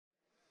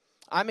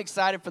I'm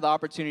excited for the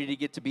opportunity to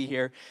get to be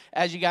here.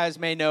 As you guys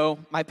may know,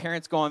 my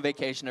parents go on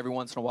vacation every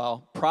once in a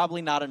while.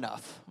 Probably not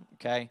enough,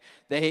 okay?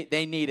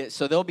 They need it.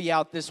 So they'll be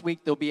out this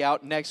week. They'll be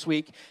out next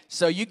week.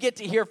 So you get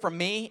to hear from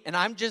me, and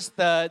I'm just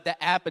the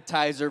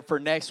appetizer for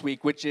next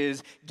week, which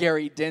is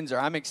Gary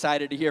Denzer. I'm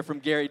excited to hear from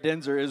Gary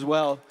Denzer as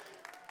well.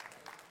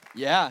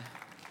 Yeah.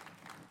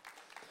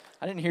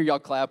 I didn't hear y'all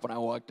clap when I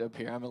walked up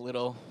here. I'm a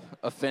little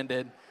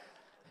offended.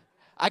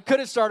 I could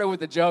have started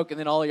with a joke, and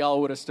then all of y'all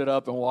would have stood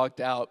up and walked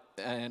out,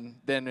 and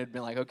then it'd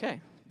been like,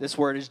 okay, this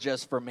word is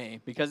just for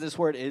me, because this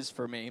word is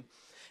for me.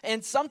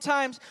 And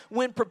sometimes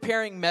when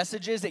preparing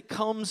messages, it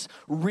comes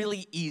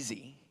really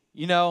easy.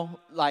 You know,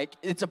 like,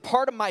 it's a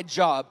part of my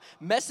job.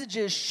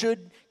 Messages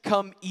should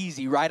come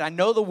easy, right? I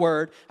know the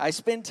word. I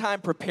spend time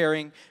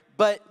preparing.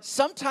 But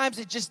sometimes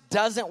it just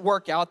doesn't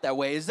work out that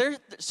way. Is there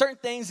certain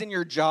things in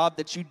your job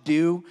that you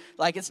do?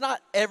 Like, it's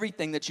not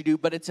everything that you do,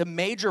 but it's a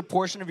major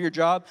portion of your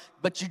job,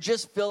 but you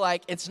just feel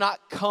like it's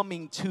not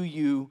coming to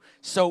you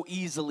so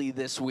easily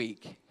this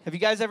week. Have you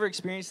guys ever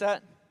experienced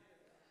that?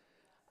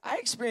 I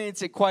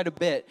experience it quite a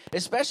bit,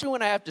 especially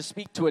when I have to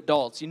speak to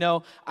adults. You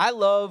know, I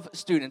love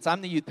students.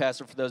 I'm the youth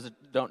pastor, for those that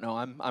don't know.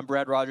 I'm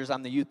Brad Rogers.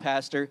 I'm the youth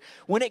pastor.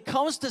 When it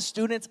comes to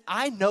students,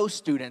 I know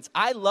students.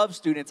 I love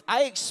students.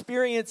 I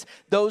experience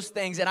those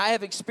things, and I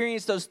have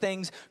experienced those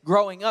things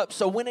growing up.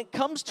 So when it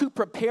comes to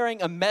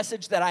preparing a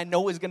message that I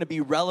know is going to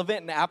be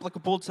relevant and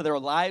applicable to their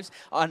lives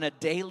on a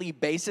daily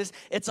basis,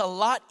 it's a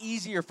lot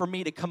easier for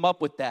me to come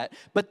up with that.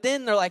 But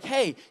then they're like,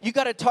 hey, you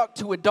got to talk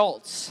to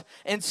adults.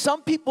 And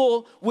some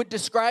people would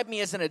describe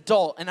me as an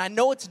adult, and I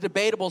know it's a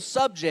debatable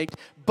subject,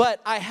 but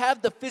I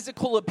have the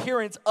physical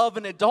appearance of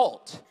an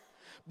adult.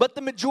 But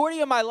the majority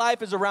of my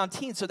life is around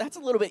teens, so that's a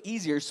little bit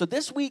easier. So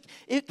this week,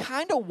 it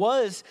kind of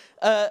was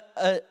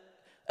a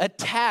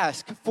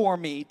task for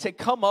me to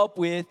come up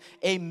with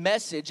a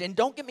message. And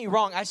don't get me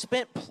wrong, I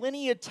spent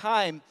plenty of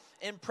time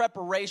in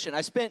preparation.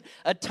 I spent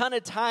a ton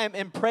of time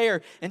in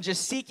prayer and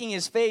just seeking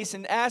His face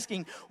and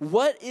asking,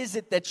 what is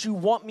it that you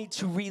want me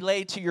to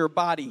relay to your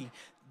body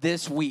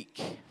this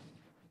week?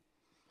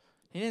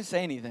 He didn't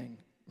say anything.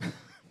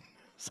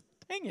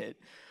 Dang it.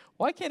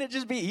 Why can't it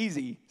just be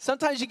easy?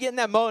 Sometimes you get in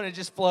that mode and it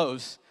just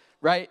flows,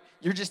 right?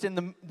 You're just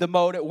in the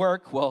mode at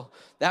work. Well,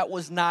 that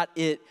was not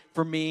it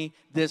for me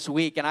this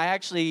week. And I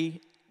actually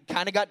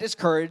kind of got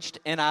discouraged,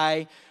 and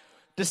I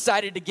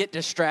decided to get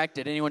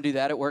distracted. Anyone do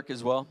that at work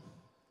as well?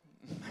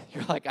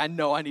 You're like, I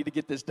know I need to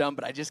get this done,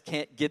 but I just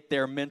can't get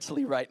there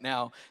mentally right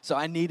now. So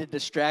I need a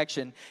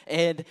distraction.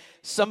 And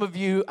some of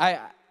you,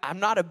 I'm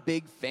not a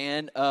big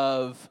fan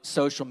of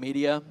social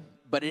media,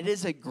 but it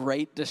is a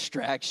great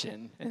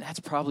distraction, and that's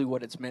probably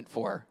what it's meant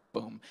for.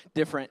 Boom.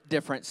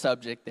 Different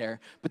subject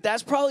there. But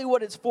that's probably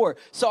what it's for.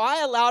 So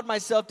I allowed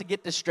myself to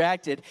get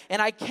distracted,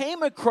 and I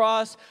came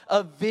across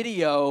a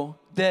video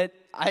that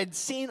I'd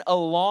seen a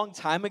long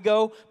time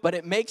ago, but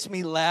it makes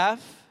me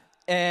laugh,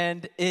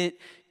 and it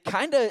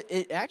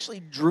actually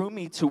drew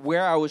me to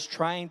where I was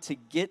trying to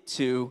get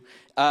to.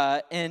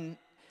 Okay,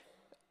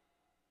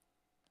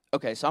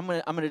 so I'm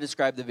gonna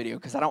describe the video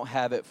because I don't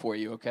have it for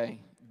you, okay?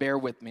 Bear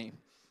with me.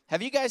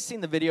 Have you guys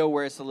seen the video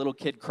where it's a little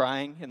kid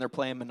crying and they're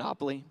playing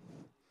Monopoly?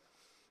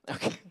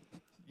 Okay,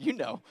 you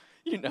know.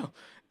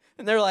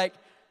 And they're like,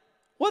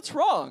 what's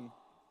wrong?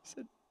 I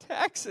said,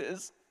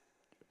 taxes.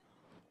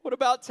 What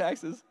about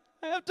taxes?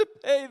 I have to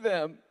pay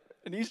them.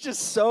 And he's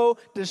just so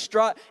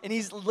distraught, and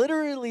he's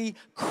literally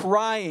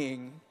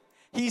crying.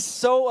 He's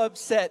so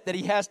upset that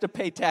he has to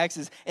pay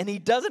taxes, and he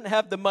doesn't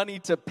have the money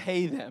to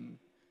pay them.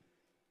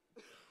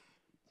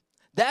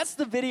 That's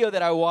the video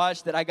that I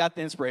watched that I got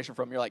the inspiration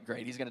from. You're like,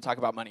 great, he's going to talk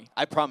about money.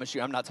 I promise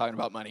you, I'm not talking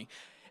about money.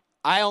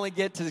 I only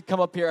get to come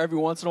up here every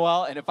once in a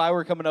while, and if I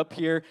were coming up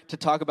here to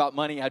talk about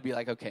money, I'd be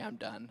like, okay, I'm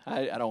done.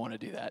 I don't want to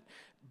do that.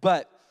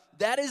 But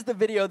that is the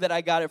video that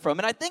I got it from.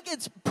 And I think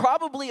it's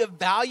probably a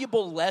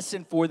valuable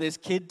lesson for this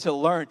kid to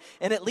learn.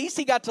 And at least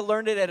he got to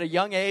learn it at a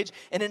young age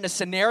and in a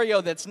scenario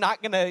that's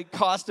not going to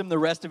cost him the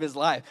rest of his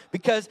life.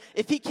 Because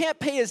if he can't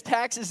pay his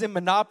taxes in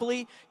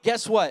Monopoly,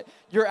 guess what?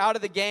 You're out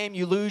of the game,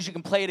 you lose, you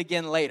can play it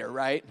again later,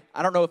 right?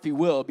 I don't know if he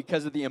will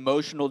because of the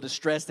emotional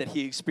distress that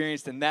he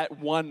experienced in that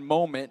one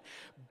moment.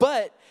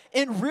 But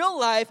in real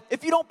life,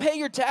 if you don't pay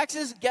your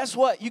taxes, guess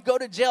what? You go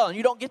to jail, and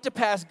you don't get to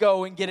pass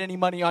go and get any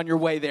money on your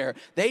way there.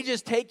 They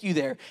just take you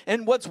there.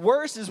 And what's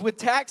worse is with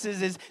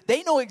taxes is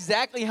they know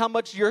exactly how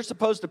much you're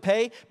supposed to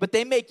pay, but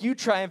they make you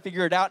try and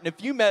figure it out. And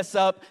if you mess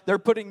up, they're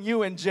putting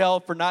you in jail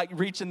for not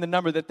reaching the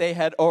number that they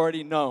had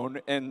already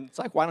known. And it's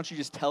like, why don't you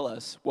just tell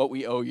us what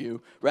we owe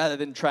you rather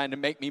than trying to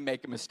make me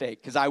make a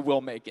mistake, because I will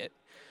make it.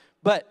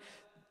 But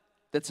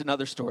that's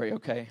another story,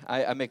 okay?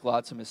 I make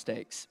lots of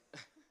mistakes.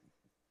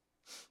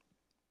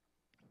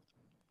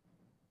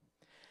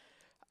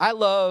 I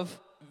love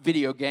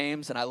video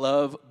games, and I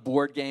love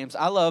board games.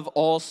 I love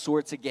all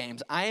sorts of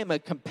games. I am a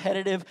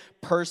competitive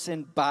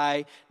person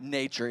by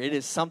nature. It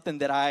is something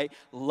that I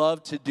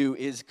love to do,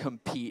 is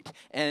compete.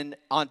 And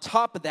on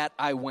top of that,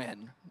 I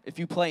win. If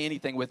you play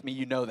anything with me,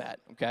 you know that,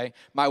 okay?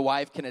 My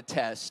wife can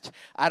attest.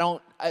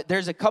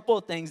 There's a couple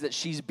of things that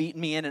she's beaten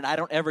me in, and I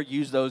don't ever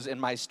use those in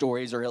my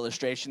stories or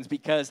illustrations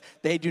because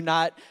they do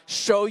not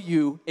show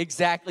you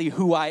exactly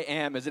who I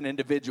am as an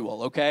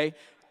individual, okay?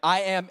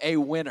 I am a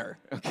winner,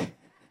 okay?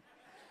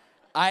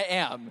 I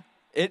am.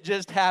 It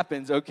just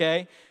happens,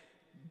 okay?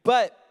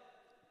 But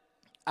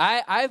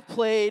I've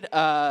played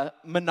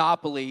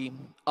Monopoly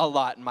a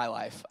lot in my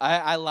life.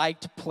 I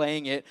liked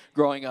playing it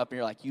growing up. And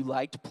you're like, you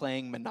liked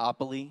playing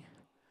Monopoly?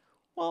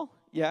 Well,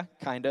 yeah,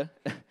 kind of.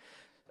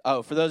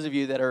 Oh, for those of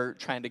you that are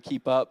trying to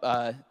keep up,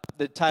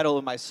 the title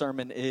of my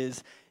sermon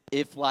is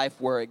If Life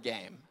Were a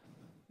Game.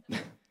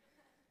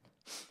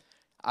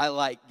 I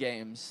like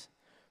games.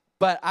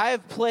 But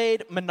I've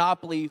played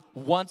Monopoly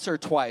once or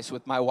twice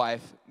with my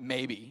wife,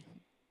 maybe,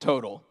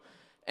 total.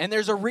 And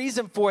there's a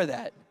reason for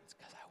that.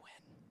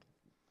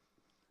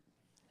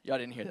 Y'all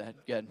didn't hear that.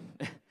 Good.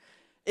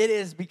 It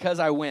is because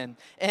I win.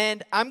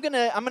 And I'm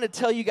gonna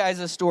tell you guys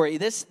a story.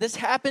 This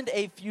happened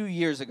a few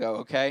years ago,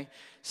 okay?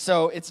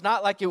 So it's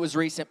not like it was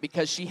recent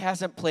because she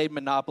hasn't played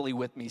Monopoly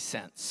with me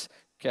since,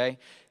 okay?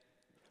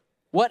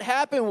 What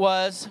happened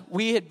was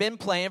we had been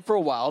playing for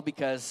a while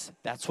because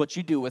that's what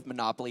you do with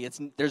Monopoly.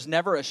 There's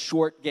never a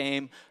short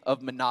game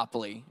of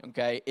Monopoly,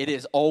 okay? It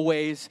is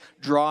always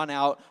drawn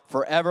out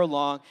forever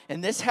long.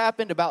 And this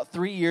happened about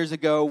 3 years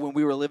ago when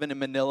we were living in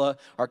Manila.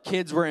 Our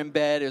kids were in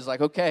bed. It was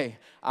like, okay,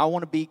 I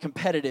want to be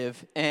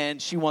competitive.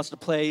 And she wants to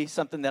play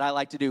something that I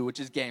like to do, which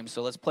is games.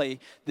 So let's play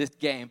this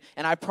game.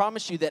 And I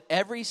promise you that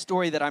every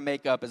story that I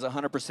make up is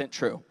 100%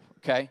 true,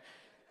 okay?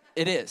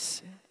 It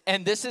is.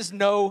 And this is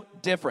no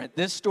different.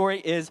 This story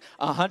is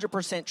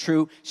 100%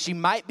 true. She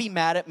might be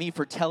mad at me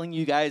for telling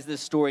you guys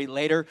this story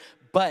later,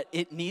 but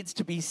it needs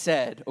to be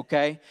said,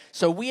 okay?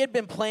 So we had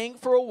been playing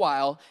for a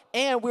while,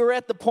 and we were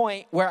at the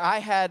point where I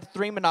had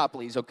 3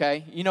 monopolies,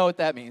 okay? You know what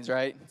that means,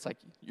 right? It's like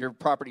your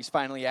properties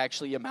finally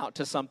actually amount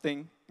to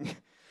something.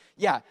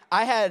 Yeah,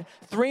 I had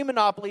 3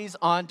 monopolies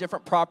on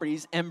different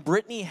properties, and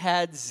Brittany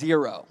had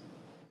 0.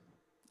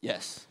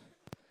 Yes,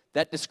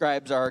 that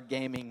describes our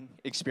gaming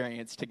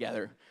experience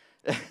together.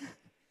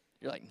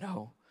 You're like,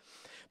 no.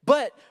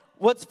 But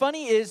what's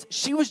funny is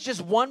she was just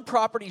 1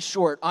 property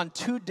short on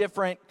 2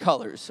 different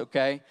colors,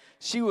 okay?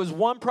 She was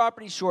 1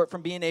 property short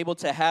from being able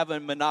to have a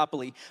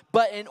monopoly.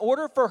 But in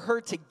order for her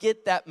to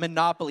get that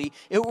monopoly,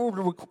 it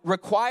would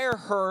require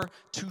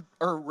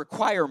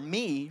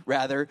me,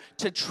 rather,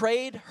 to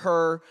trade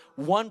her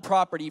 1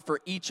 property for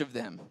each of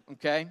them,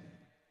 okay?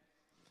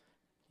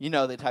 You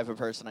know the type of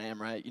person I am,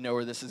 right? You know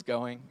where this is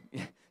going?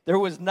 There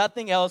was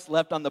nothing else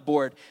left on the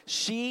board.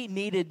 She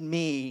needed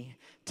me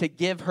to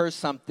give her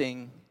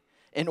something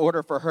in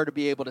order for her to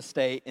be able to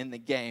stay in the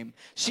game.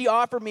 She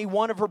offered me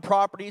 1 of her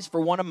properties for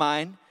 1 of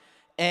mine,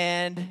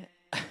 and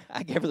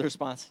I gave her the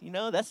response,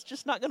 that's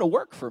just not going to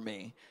work for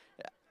me.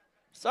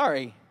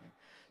 Sorry.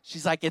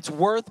 She's like, it's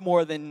worth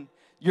more than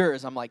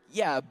yours. I'm like,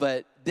 yeah,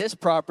 but this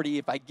property,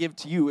 if I give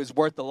to you, is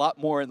worth a lot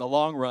more in the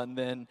long run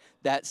than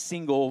that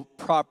single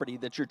property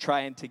that you're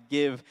trying to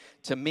give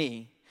to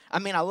me. I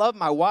mean, I love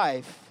my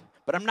wife,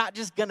 but I'm not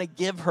just going to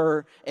give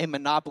her a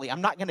monopoly. I'm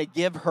not going to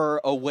give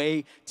her a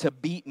way to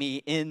beat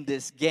me in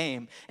this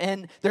game.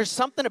 And there's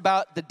something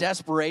about the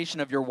desperation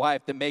of your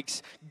wife that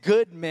makes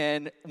good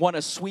men want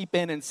to sweep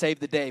in and save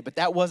the day, but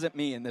that wasn't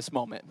me in this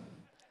moment.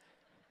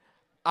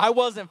 I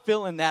wasn't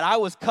feeling that. I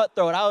was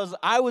cutthroat.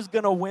 I was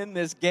going to win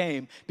this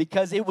game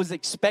because it was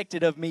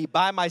expected of me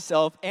by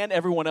myself and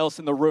everyone else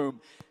in the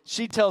room.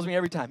 She tells me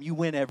every time, you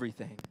win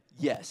everything.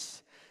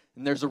 Yes.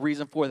 And there's a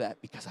reason for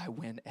that, because I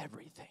win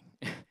everything.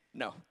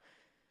 No.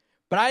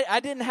 But I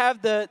didn't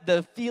have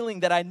the feeling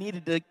that I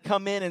needed to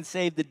come in and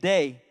save the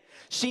day.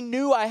 She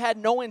knew I had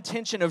no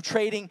intention of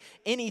trading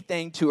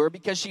anything to her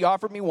because she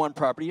offered me 1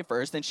 property at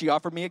first, and she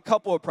offered me a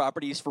couple of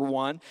properties for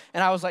 1,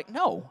 and I was like,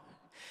 no.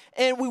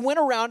 And we went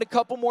around a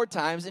couple more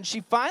times, and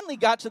she finally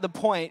got to the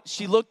point,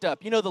 she looked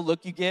up. You know the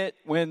look you get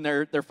when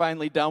they're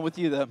finally done with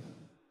you?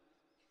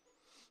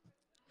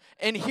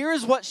 And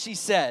here's what she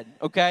said,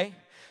 okay?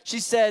 She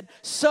said,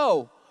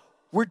 so,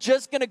 we're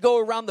just going to go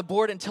around the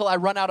board until I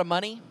run out of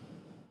money?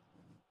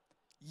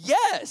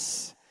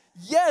 Yes,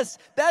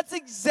 that's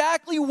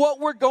exactly what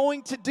we're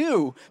going to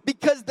do,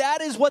 because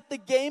that is what the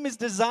game is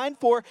designed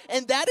for,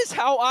 and that is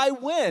how I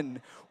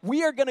win.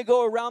 We are going to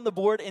go around the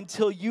board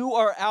until you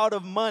are out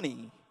of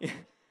money.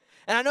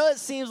 And I know it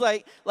seems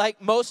like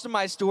most of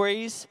my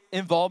stories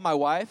involve my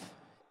wife.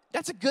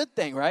 That's a good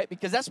thing, right?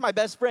 Because that's my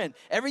best friend.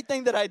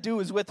 Everything that I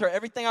do is with her.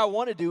 Everything I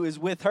want to do is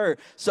with her.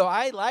 So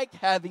I like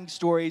having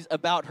stories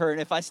about her.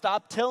 And if I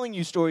stop telling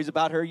you stories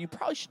about her, you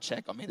probably should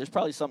check on me. There's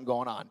probably something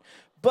going on.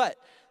 But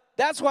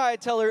that's why I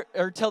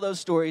tell those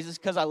stories, is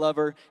because I love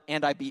her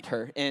and I beat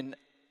her in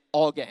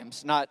all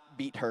games. Not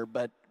beat her,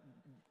 but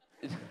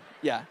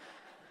yeah.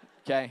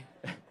 Okay.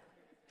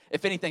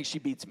 If anything, she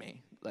beats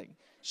me. Like,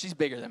 she's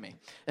bigger than me.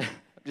 I'm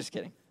just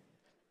kidding.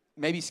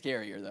 Maybe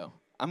scarier, though.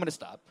 I'm going to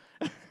stop.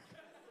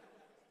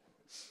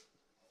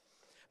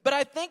 But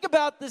I think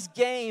about this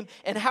game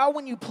and how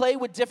when you play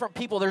with different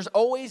people, there's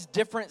always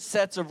different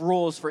sets of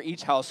rules for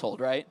each household,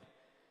 right?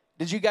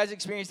 Did you guys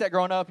experience that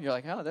growing up? You're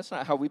like, oh, that's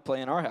not how we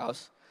play in our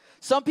house.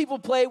 Some people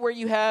play where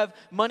you have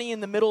money in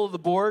the middle of the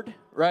board,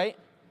 right?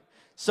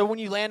 So when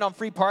you land on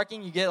free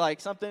parking, you get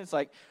like something. It's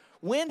like,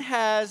 when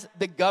has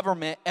the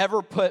government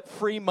ever put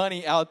free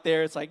money out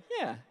there? It's like,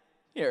 yeah,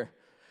 here.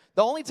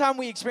 The only time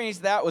we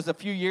experienced that was a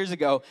few years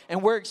ago,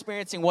 and we're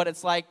experiencing what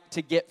it's like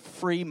to get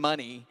free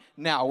money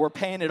now. We're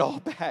paying it all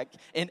back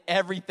in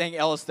everything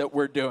else that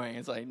we're doing.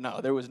 It's like,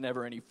 no, there was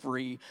never any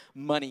free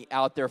money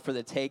out there for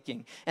the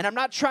taking. And I'm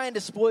not trying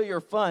to spoil your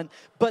fun,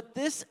 but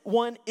this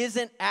one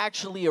isn't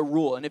actually a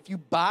rule. And if you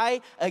buy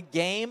a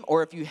game,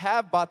 or if you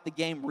have bought the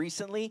game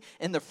recently,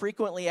 in the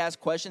frequently asked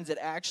questions, it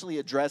actually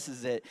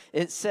addresses it.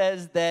 It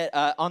says that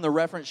on the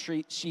reference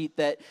sheet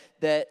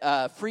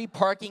that free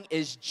parking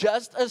is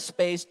just a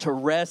space to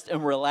rest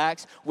and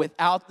relax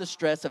without the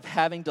stress of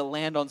having to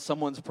land on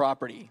someone's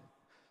property.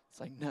 It's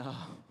like, no.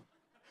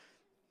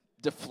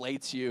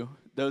 Deflates you.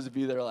 Those of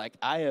you that are like,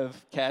 I have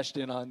cashed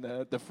in on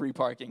the free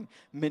parking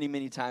many,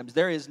 many times.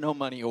 There is no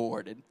money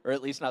awarded, or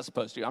at least not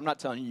supposed to. I'm not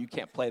telling you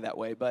can't play that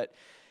way, but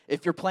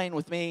if you're playing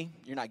with me,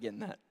 you're not getting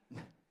that.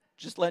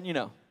 Just letting you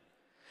know.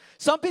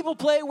 Some people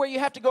play where you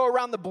have to go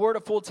around the board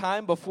a full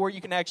time before you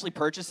can actually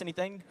purchase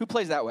anything. Who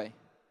plays that way?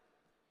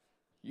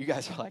 You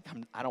guys are like,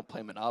 I don't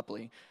play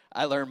Monopoly.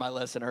 I learned my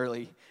lesson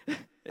early.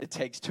 It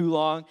takes too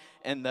long,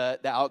 and the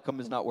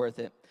outcome is not worth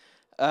it.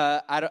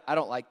 I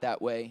don't like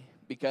that way,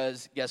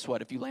 because guess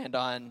what? If you land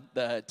on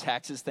the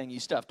taxes thing,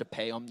 you still have to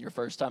pay them your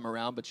first time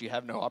around, but you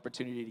have no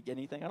opportunity to get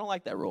anything. I don't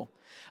like that rule.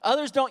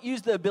 Others don't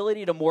use the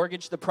ability to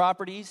mortgage the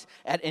properties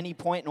at any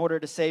point in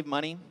order to save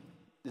money.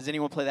 Does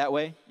anyone play that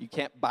way? You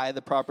can't buy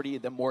the property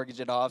and then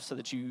mortgage it off so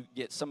that you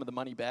get some of the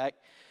money back.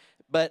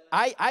 But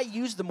I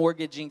use the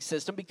mortgaging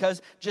system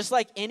because just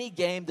like any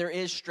game, there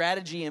is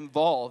strategy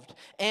involved.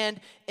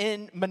 And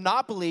in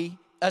Monopoly,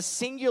 a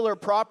singular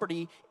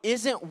property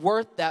isn't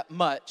worth that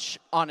much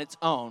on its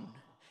own.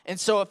 And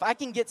so if I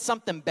can get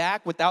something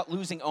back without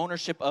losing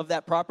ownership of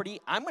that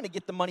property, I'm going to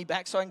get the money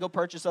back so I can go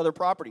purchase other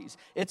properties.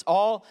 It's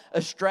all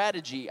a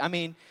strategy. I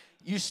mean,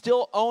 you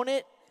still own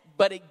it,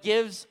 but it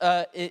gives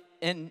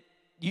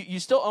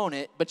You still own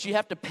it, but you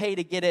have to pay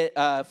to get it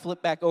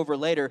flipped back over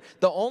later.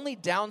 The only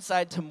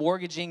downside to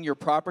mortgaging your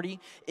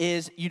property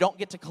is you don't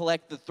get to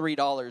collect the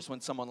 $3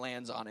 when someone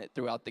lands on it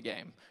throughout the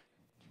game.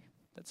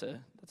 That's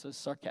a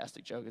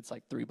sarcastic joke. It's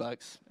like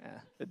 $3.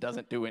 It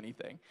doesn't do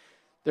anything.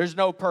 There's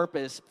no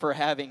purpose for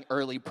having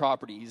early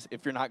properties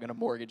if you're not going to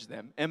mortgage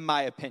them, in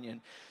my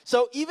opinion.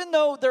 So even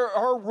though there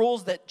are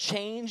rules that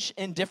change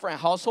in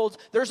different households,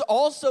 there's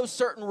also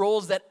certain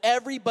rules that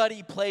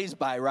everybody plays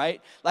by,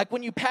 right? Like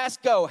when you pass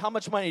go, how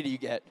much money do you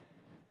get?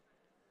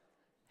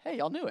 Hey,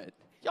 y'all knew it.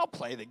 Y'all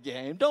play the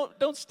game.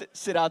 Don't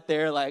sit out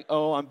there like,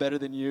 oh, I'm better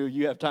than you.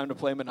 You have time to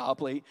play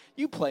Monopoly.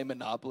 You play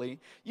Monopoly.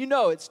 You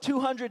know it's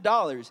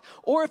 $200.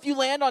 Or if you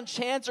land on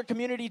chance or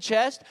community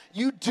chest,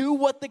 you do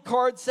what the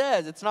card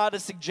says. It's not a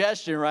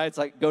suggestion, right? It's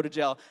like, go to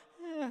jail.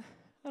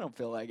 I don't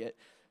feel like it.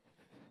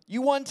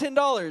 You won $10.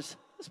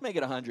 Let's make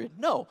it $100.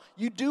 No,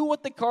 you do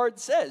what the card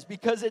says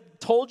because it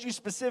told you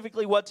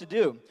specifically what to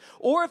do.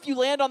 Or if you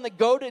land on the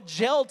go to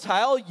jail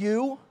tile,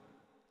 you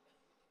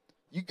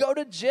go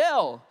to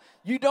jail.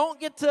 You don't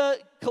get to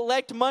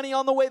collect money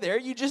on the way there.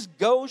 You just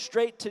go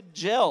straight to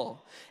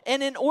jail.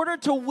 And in order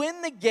to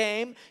win the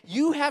game,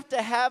 you have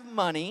to have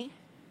money,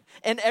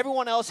 and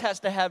everyone else has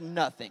to have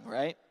nothing,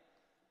 right?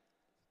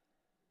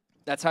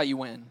 That's how you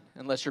win,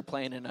 unless you're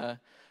playing in a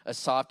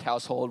soft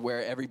household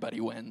where everybody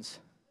wins.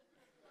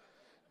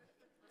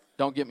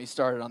 Don't get me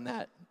started on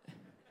that.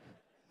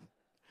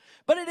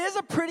 But it is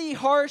a pretty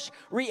harsh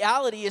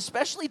reality,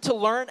 especially to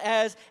learn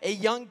as a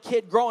young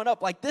kid growing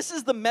up. Like, this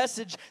is the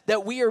message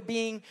that we are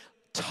being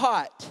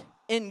taught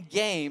in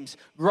games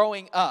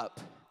growing up.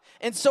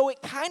 And so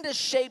it kind of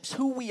shapes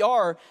who we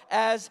are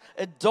as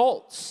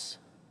adults.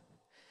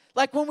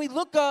 Like when we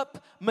look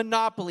up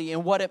Monopoly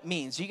and what it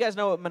means. You guys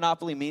know what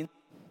Monopoly means?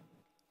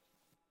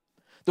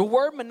 The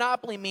word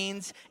monopoly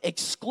means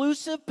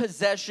exclusive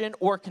possession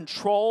or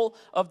control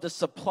of the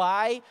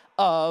supply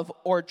of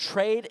or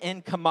trade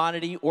in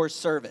commodity or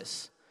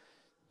service.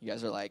 You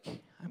guys are like,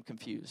 I'm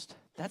confused.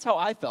 That's how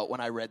I felt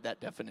when I read that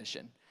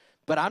definition.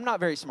 But I'm not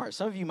very smart.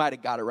 Some of you might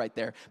have got it right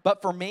there.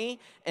 But for me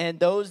and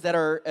those that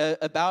are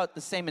about the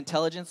same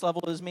intelligence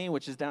level as me,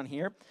 which is down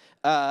here,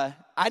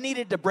 I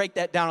needed to break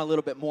that down a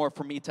little bit more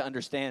for me to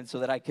understand so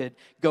that I could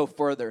go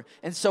further.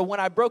 And so when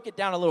I broke it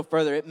down a little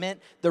further, it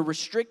meant the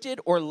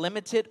restricted or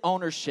limited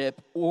ownership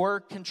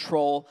or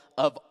control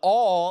of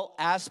all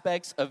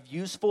aspects of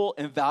useful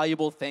and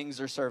valuable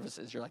things or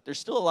services. You're like, there's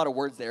still a lot of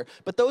words there.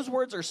 But those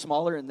words are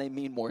smaller and they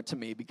mean more to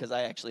me because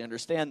I actually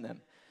understand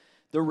them.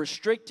 The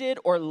restricted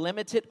or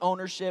limited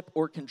ownership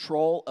or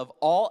control of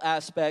all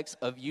aspects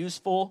of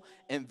useful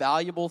and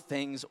valuable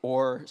things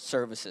or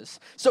services.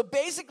 So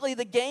basically,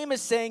 the game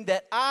is saying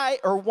that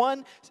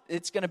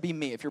it's going to be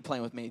me if you're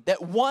playing with me,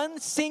 that one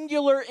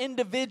singular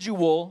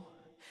individual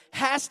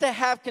has to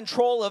have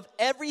control of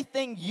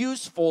everything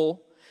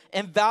useful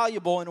and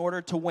valuable in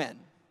order to win,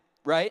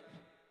 right?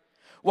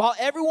 While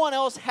everyone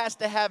else has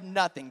to have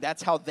nothing.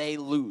 That's how they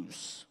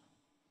lose.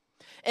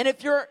 And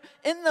if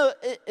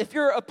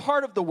you're a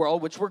part of the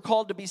world, which we're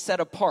called to be set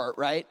apart,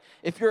 right?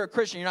 If you're a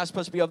Christian, you're not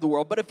supposed to be of the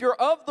world. But if you're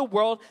of the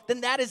world,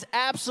 then that is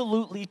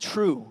absolutely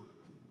true.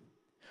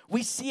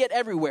 We see it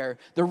everywhere.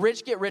 The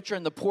rich get richer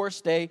and the poor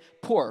stay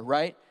poor,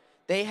 right?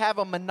 They have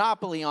a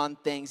monopoly on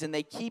things, and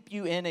they keep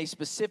you in a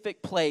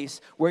specific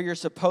place where you're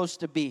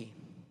supposed to be.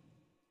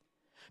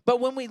 But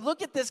when we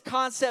look at this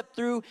concept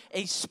through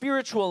a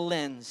spiritual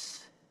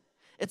lens,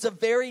 it's a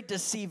very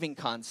deceiving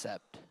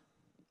concept.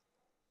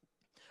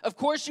 Of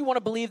course, you want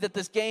to believe that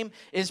this game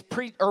is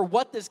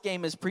what this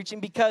game is preaching,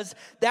 because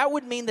that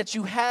would mean that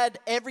you had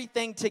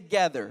everything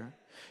together.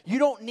 You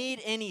don't need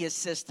any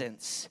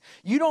assistance.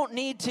 You don't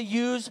need to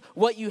use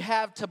what you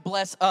have to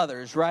bless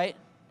others, right?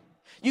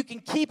 You can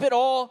keep it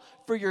all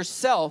for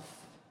yourself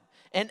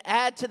and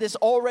add to this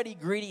already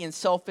greedy and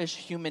selfish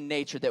human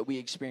nature that we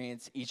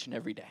experience each and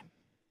every day.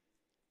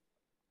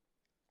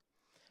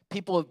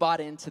 People have bought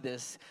into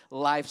this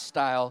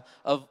lifestyle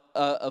of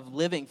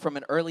living from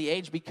an early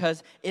age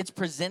because it's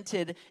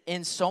presented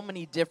in so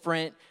many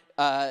different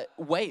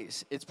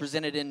ways. It's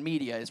presented in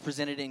media. It's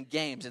presented in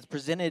games. It's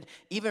presented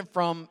even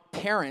from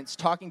parents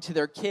talking to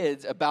their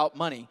kids about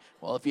money.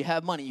 Well, if you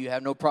have money, you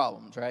have no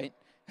problems, right?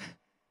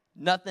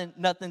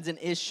 Nothing's an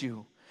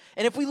issue.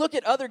 And if we look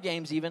at other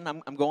games even,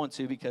 I'm going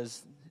to,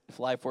 because if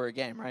life were a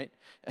game, right?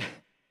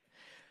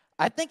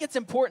 I think it's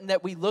important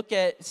that we look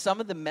at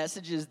some of the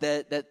messages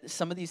that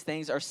some of these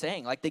things are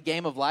saying, like the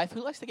game of life.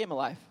 Who likes the game of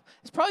life?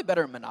 It's probably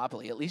better in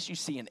Monopoly. At least you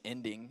see an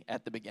ending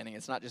at the beginning.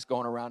 It's not just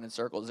going around in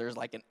circles. There's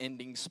like an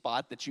ending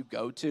spot that you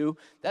go to.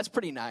 That's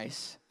pretty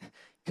nice,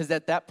 because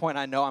at that point,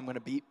 I know I'm going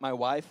to beat my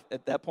wife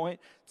at that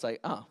point. It's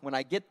like, when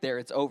I get there,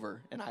 it's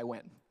over, and I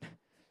win.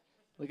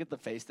 Look at the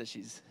face that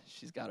she's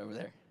got over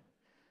there.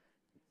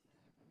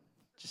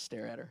 Just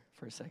stare at her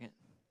for a second.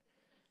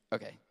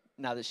 Okay,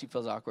 now that she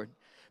feels awkward.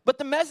 But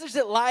the message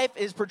that life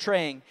is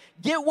portraying: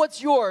 get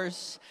what's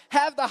yours,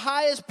 have the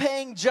highest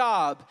paying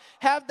job,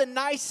 have the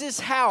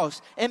nicest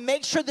house, and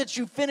make sure that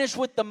you finish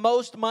with the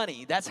most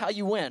money. That's how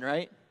you win,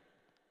 right?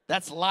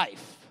 That's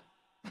life,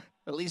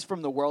 at least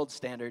from the world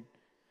standard.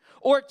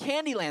 Or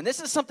Candyland. This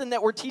is something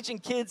that we're teaching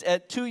kids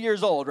at 2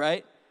 years old,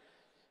 right?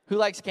 Who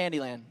likes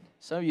Candyland?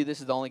 Some of you, this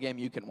is the only game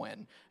you can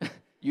win.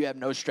 You have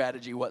no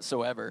strategy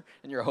whatsoever,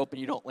 and you're hoping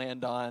you don't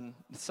land on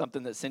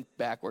something that's sent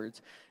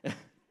backwards.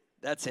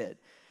 That's it.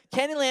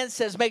 Candyland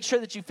says make sure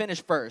that you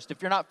finish first.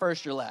 If you're not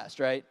first, you're last,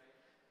 right?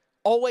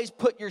 Always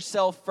put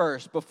yourself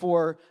first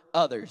before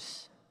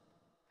others.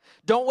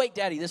 Don't Wake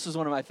Daddy. This was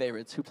one of my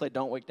favorites. Who played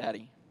Don't Wake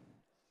Daddy?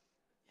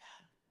 Yeah.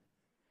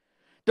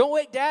 Don't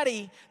Wake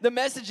Daddy, the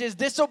message is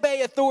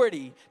disobey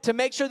authority to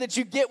make sure that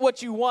you get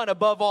what you want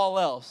above all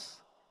else,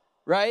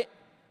 right?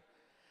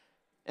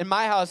 In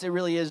my house, it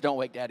really is Don't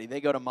Wake Daddy.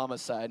 They go to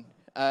Mama's side.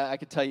 I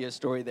could tell you a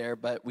story there,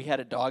 but we had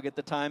a dog at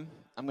the time.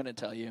 I'm going to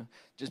tell you,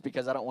 just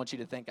because I don't want you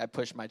to think I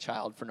pushed my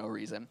child for no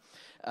reason.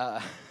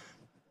 You're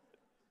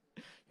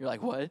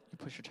like, what? You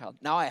push your child?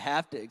 Now I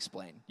have to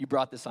explain. You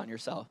brought this on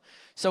yourself.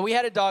 So we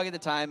had a dog at the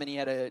time, and he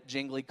had a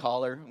jingly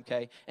collar,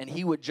 okay? And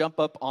he would jump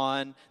up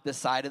on the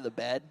side of the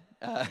bed.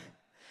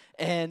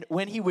 And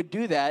when he would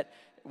do that,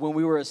 when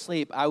we were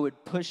asleep, I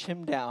would push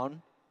him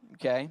down,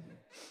 okay?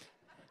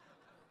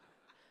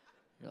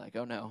 You're like,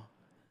 oh, no.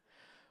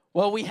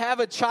 Well, we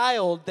have a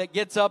child that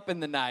gets up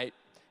in the night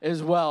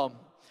as well.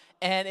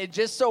 And it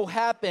just so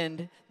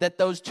happened that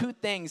those two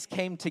things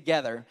came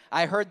together.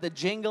 I heard the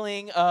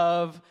jingling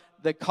of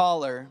the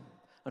collar.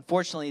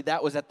 Unfortunately,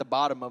 that was at the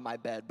bottom of my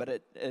bed. But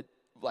it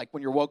like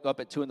when you're woke up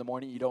at 2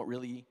 a.m, you don't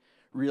really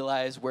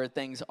realize where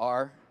things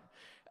are.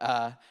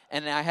 And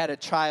I had a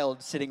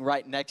child sitting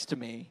right next to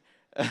me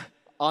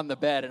on the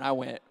bed, and I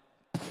went.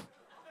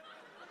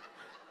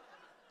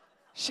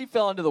 She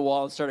fell into the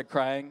wall and started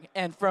crying.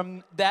 And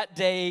from that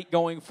day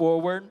going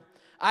forward,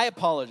 I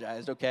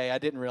apologized, okay? I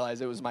didn't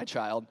realize it was my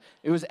child.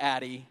 It was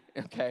Addie,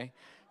 okay?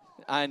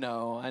 I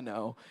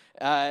know.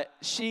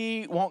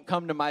 She won't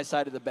come to my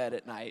side of the bed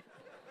at night.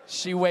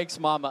 She wakes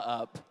Mama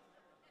up.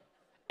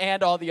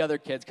 And all the other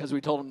kids, because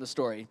we told them the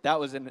story. That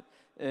was an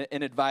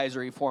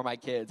advisory for my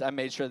kids. I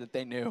made sure that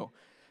they knew.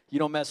 You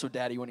don't mess with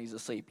Daddy when he's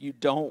asleep. You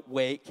don't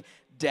wake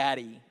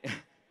Daddy.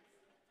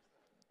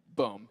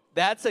 Boom.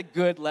 That's a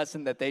good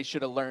lesson that they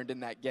should have learned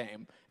in that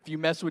game. If you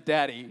mess with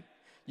Daddy,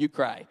 you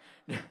cry.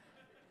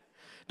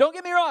 Don't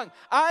get me wrong.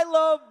 I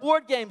love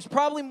board games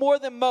probably more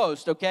than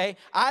most, okay?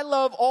 I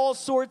love all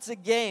sorts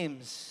of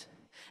games.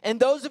 And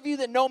those of you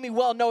that know me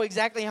well know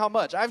exactly how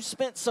much. I've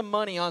spent some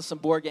money on some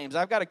board games.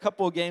 I've got a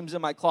couple of games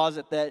in my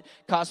closet that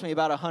cost me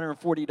about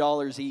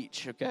 $140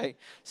 each, okay?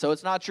 So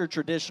it's not your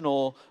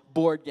traditional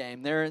board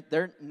game.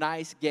 They're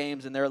nice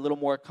games, and they're a little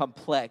more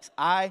complex.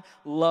 I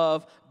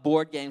love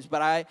board games,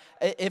 but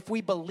if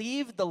we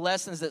believe the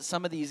lessons that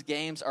some of these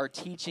games are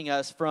teaching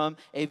us from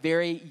a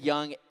very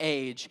young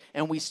age,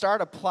 and we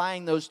start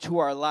applying those to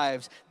our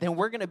lives, then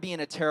we're going to be in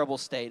a terrible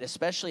state,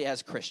 especially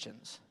as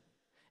Christians.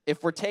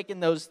 If we're taking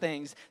those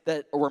things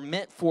that were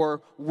meant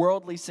for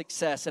worldly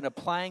success and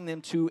applying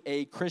them to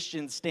a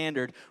Christian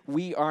standard,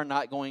 we are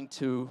not going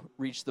to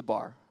reach the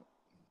bar.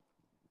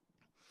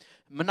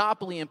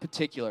 Monopoly in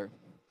particular.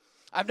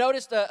 I've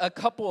noticed a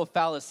couple of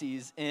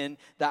fallacies in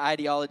the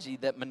ideology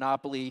that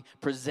Monopoly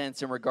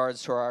presents in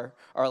regards to our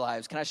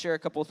lives. Can I share a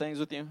couple of things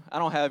with you? I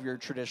don't have your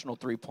traditional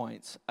 3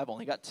 points. I've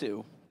only got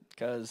 2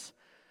 because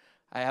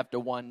I have to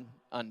one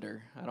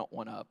under. I don't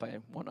one up. I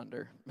have one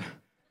under. I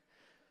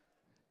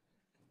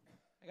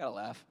got to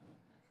laugh.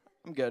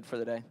 I'm good for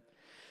the day.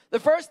 The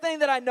first thing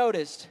that I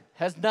noticed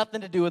has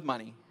nothing to do with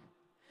money.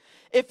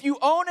 If you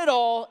own it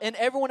all and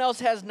everyone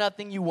else has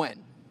nothing, you win.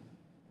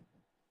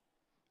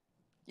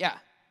 Yeah.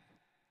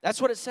 That's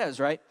what it says,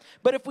 right?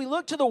 But if we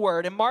look to the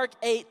word, in Mark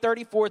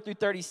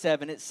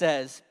 8:34-37, it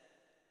says,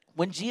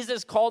 when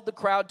Jesus called the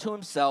crowd to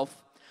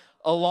himself,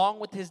 along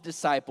with his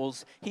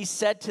disciples, he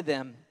said to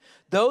them,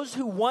 those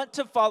who want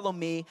to follow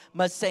me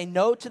must say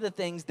no to the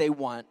things they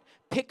want,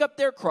 pick up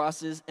their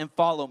crosses and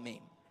follow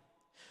me.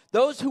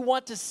 Those who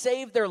want to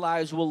save their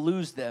lives will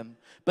lose them,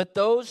 but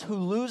those who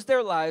lose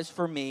their lives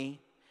for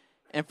me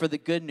and for the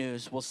good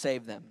news will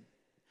save them.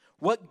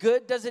 What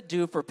good does it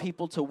do for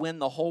people to win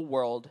the whole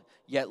world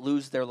yet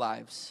lose their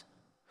lives?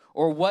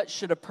 Or what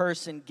should a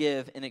person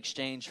give in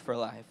exchange for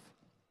life?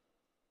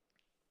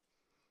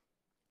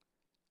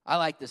 I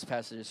like this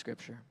passage of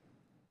Scripture.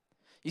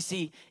 You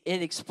see,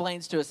 it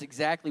explains to us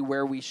exactly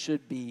where we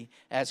should be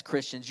as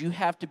Christians. You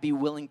have to be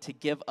willing to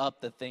give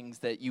up the things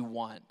that you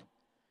want.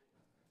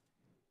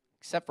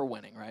 Except for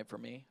winning, right? For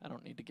me, I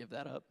don't need to give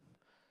that up.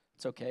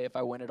 It's okay if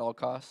I win at all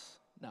costs.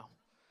 No.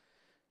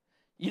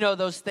 You know,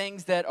 those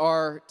things that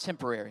are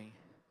temporary,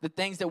 the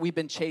things that we've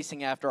been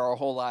chasing after our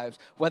whole lives,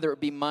 whether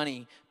it be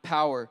money,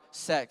 power,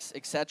 sex,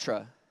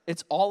 etc.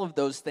 It's all of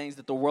those things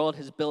that the world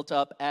has built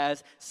up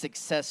as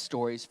success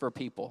stories for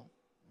people.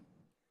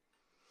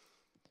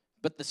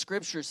 But the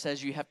Scripture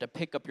says you have to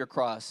pick up your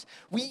cross.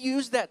 We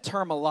use that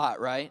term a lot,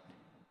 right?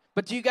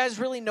 But do you guys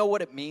really know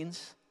what it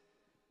means?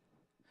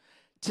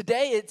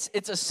 Today,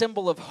 it's a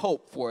symbol of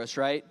hope for us,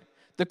 right?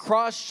 The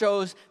cross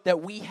shows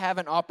that we have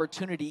an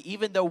opportunity.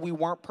 Even though we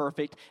weren't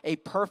perfect, a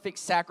perfect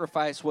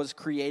sacrifice was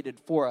created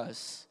for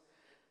us.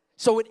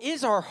 So it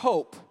is our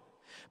hope.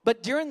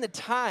 But during the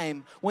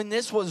time when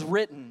this was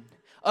written,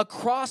 a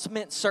cross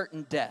meant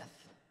certain death.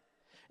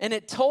 And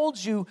it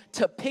told you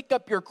to pick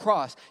up your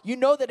cross. You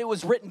know that it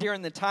was written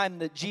during the time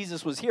that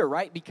Jesus was here,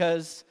 right?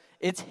 Because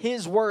it's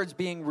his words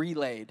being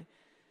relayed.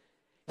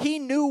 He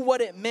knew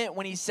what it meant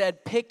when he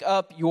said, pick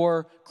up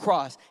your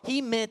cross.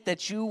 He meant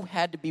that you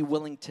had to be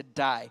willing to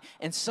die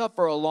and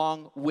suffer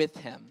along with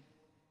him.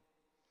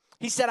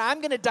 He said, I'm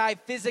going to die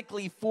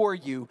physically for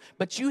you,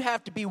 but you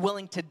have to be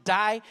willing to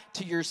die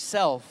to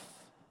yourself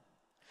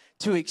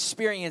to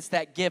experience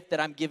that gift that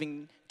I'm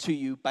giving to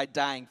you by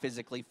dying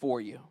physically for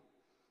you.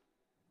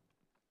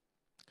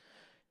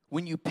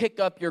 When you pick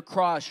up your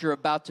cross, you're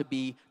about to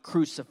be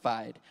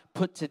crucified,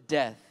 put to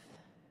death.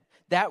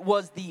 That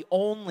was the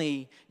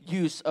only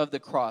use of the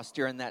cross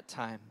during that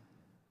time.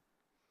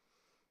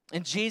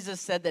 And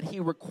Jesus said that he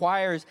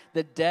requires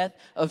the death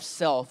of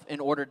self in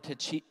order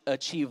to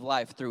achieve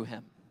life through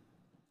him.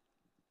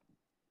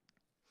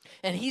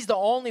 And he's the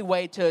only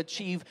way to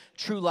achieve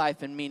true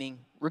life and meaning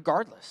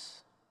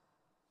regardless.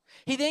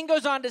 He then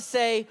goes on to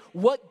say,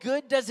 what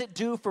good does it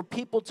do for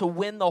people to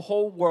win the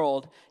whole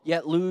world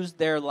yet lose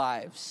their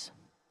lives?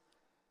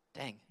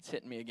 Dang, it's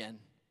hitting me again.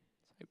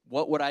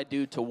 What would I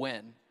do to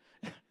win?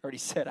 I already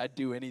said I'd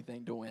do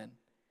anything to win.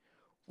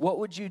 What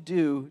would you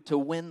do to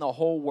win the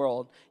whole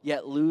world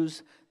yet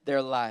lose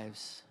their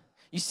lives?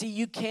 You see,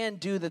 you can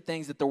do the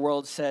things that the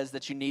world says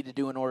that you need to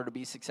do in order to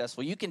be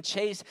successful. You can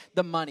chase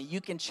the money.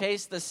 You can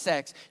chase the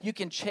sex. You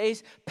can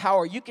chase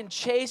power. You can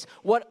chase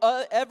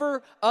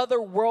whatever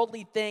other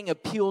worldly thing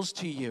appeals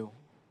to you.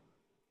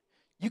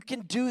 You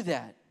can do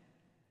that.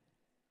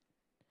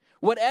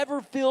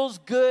 Whatever feels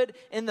good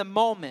in the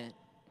moment.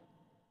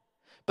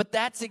 But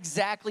that's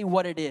exactly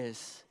what it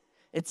is.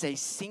 It's a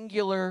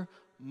singular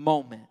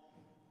moment.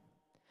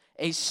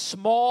 A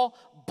small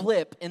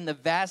blip in the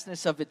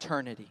vastness of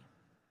eternity.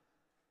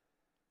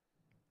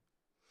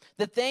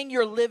 The thing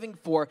you're living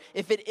for,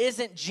 if it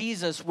isn't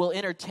Jesus, will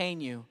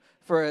entertain you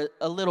for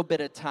a little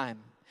bit of time.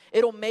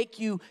 It'll make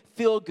you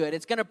feel good.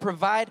 It's going to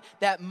provide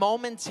that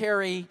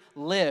momentary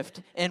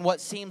lift in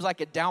what seems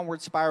like a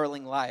downward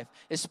spiraling life,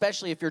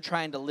 especially if you're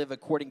trying to live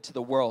according to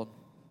the world.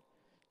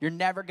 You're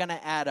never going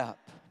to add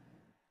up.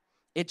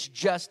 It's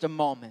just a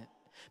moment.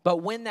 But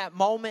when that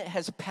moment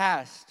has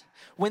passed,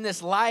 when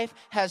this life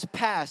has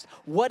passed,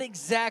 what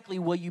exactly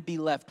will you be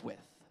left with?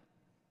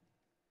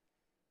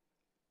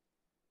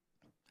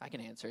 I can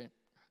answer it.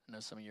 I know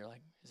some of you are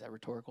like, is that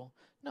rhetorical?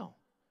 No,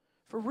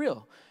 for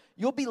real.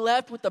 You'll be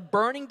left with a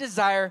burning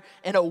desire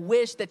and a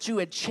wish that you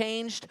had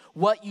changed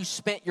what you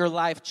spent your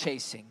life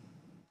chasing.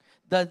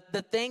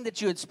 The thing that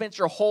you had spent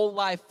your whole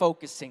life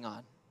focusing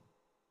on.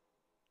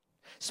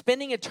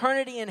 Spending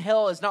eternity in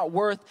hell is not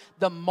worth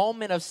the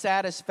moment of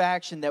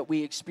satisfaction that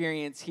we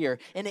experience here.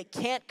 And it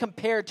can't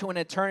compare to an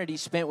eternity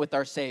spent with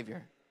our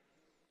Savior.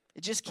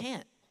 It just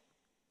can't.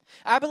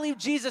 I believe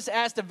Jesus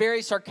asked a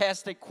very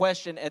sarcastic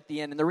question at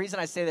the end. And the reason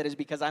I say that is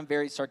because I'm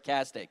very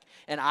sarcastic.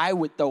 And I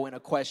would throw in a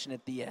question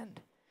at the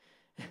end.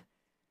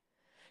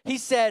 He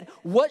said,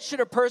 what should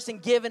a person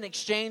give in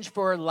exchange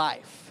for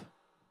life?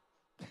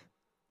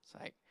 It's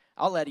like,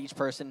 I'll let each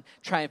person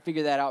try and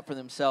figure that out for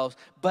themselves.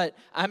 But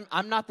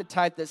I'm not the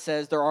type that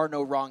says there are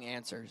no wrong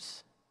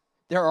answers.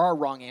 There are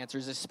wrong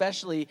answers,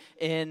 especially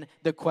in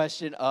the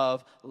question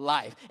of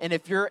life. And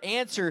if your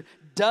answer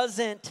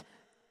doesn't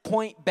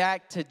point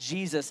back to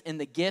Jesus and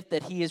the gift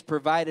that he has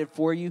provided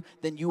for you,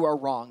 then you are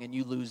wrong and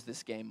you lose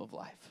this game of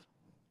life.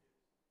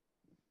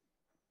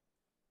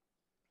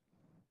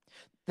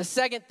 The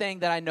second thing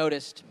that I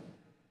noticed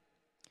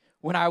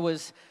when I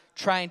was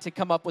trying to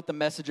come up with the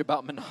message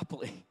about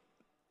Monopoly,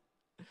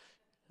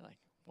 like,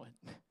 what?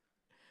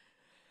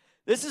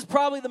 This is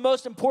probably the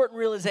most important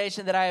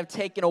realization that I have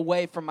taken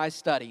away from my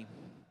study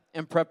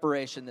and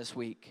preparation this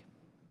week.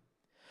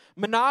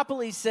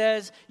 Monopoly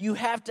says you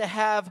have to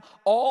have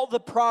all the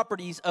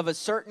properties of a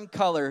certain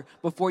color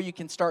before you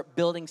can start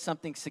building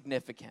something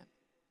significant.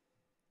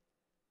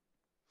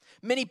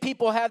 Many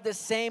people have this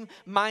same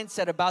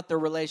mindset about their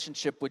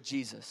relationship with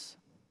Jesus.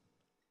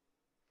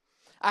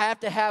 I have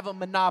to have a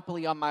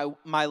monopoly on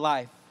my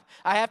life.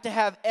 I have to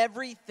have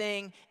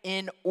everything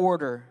in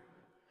order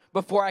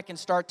before I can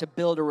start to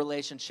build a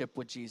relationship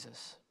with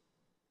Jesus.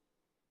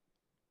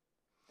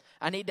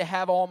 I need to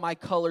have all my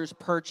colors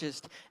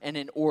purchased and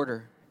in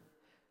order.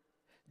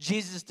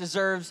 Jesus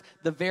deserves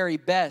the very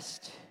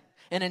best.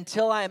 And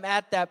until I am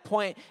at that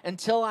point,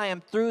 until I am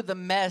through the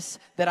mess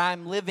that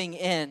I'm living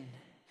in,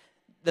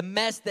 the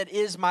mess that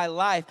is my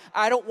life,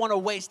 I don't want to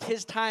waste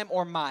his time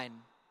or mine.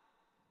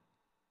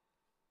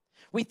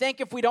 We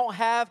think if we don't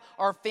have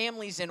our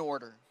families in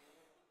order,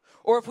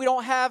 or if we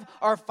don't have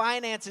our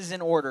finances in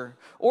order,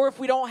 or if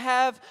we don't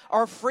have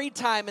our free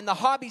time and the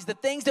hobbies, the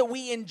things that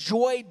we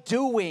enjoy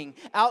doing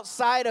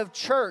outside of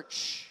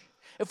church,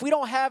 if we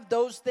don't have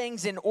those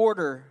things in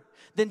order,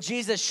 then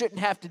Jesus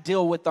shouldn't have to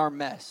deal with our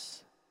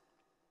mess.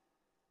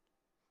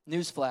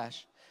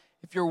 Newsflash,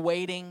 if you're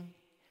waiting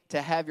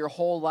to have your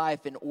whole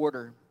life in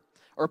order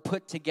or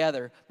put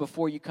together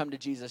before you come to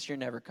Jesus, you're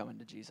never coming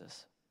to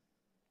Jesus.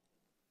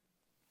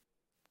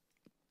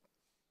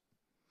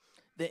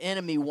 The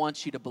enemy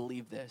wants you to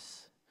believe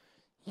this.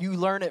 You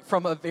learn it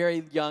from a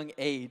very young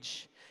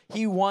age.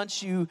 He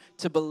wants you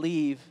to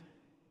believe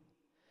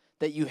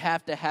that you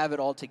have to have it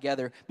all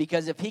together,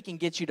 because if he can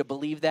get you to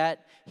believe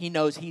that, he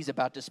knows he's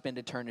about to spend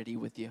eternity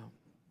with you.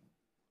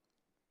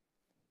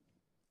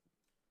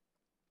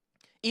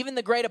 Even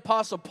the great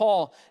apostle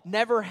Paul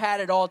never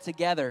had it all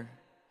together.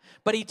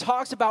 But he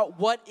talks about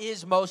what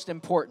is most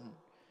important.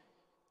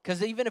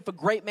 Because even if a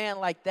great man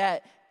like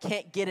that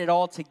can't get it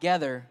all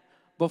together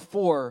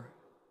before,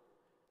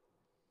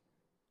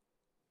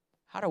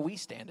 how do we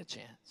stand a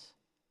chance?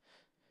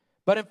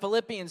 But in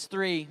Philippians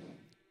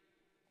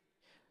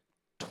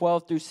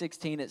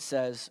 3:12-16, it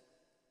says,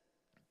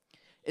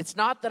 it's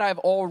not that I've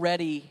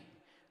already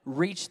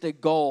reached the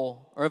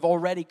goal or have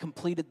already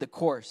completed the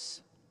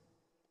course,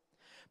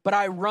 but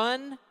I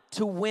run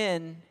to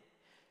win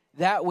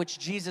that which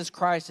Jesus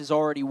Christ has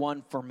already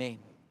won for me.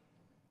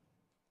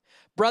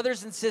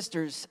 Brothers and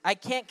sisters, I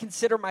can't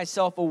consider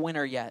myself a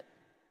winner yet.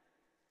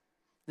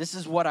 This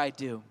is what I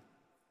do.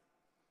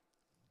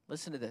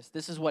 Listen to this.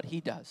 This is what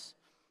he does.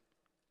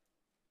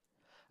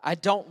 I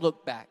don't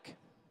look back.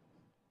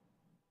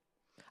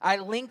 I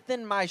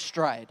lengthen my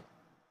stride,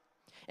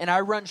 and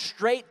I run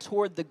straight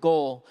toward the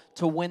goal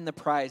to win the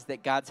prize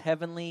that God's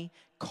heavenly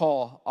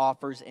call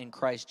offers in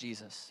Christ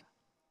Jesus.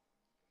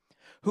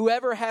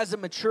 Whoever has a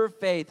mature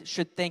faith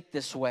should think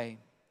this way.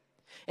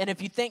 And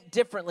if you think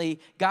differently,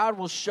 God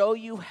will show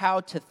you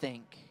how to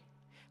think.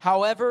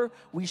 However,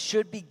 we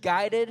should be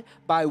guided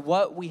by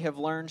what we have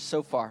learned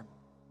so far.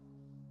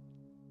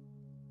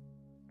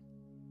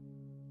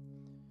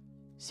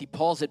 See,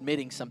 Paul's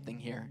admitting something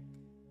here.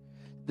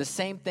 The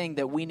same thing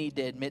that we need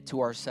to admit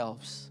to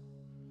ourselves.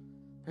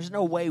 There's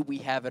no way we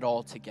have it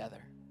all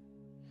together.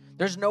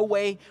 There's no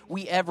way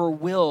we ever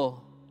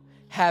will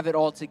have it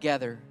all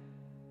together.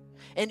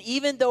 And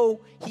even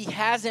though he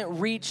hasn't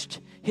reached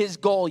his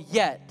goal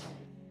yet,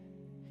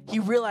 he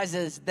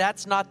realizes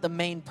that's not the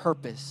main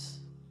purpose.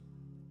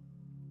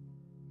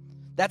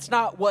 That's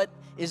not what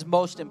is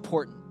most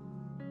important.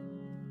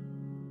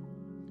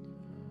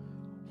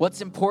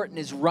 What's important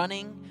is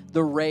running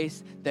the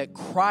race that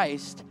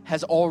Christ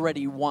has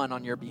already won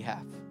on your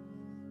behalf.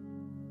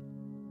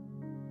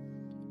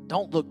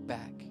 Don't look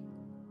back.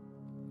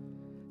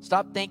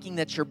 Stop thinking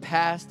that your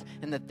past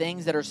and the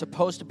things that are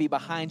supposed to be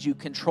behind you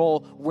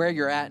control where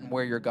you're at and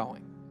where you're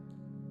going.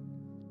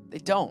 They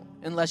don't,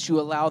 unless you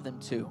allow them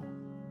to.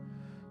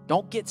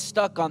 Don't get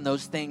stuck on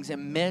those things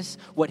and miss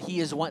what he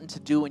is wanting to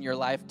do in your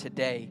life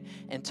today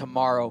and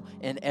tomorrow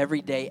and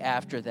every day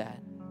after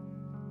that.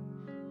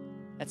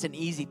 That's an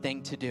easy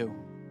thing to do.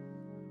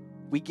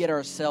 We get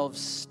ourselves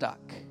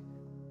stuck.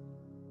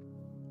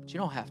 But you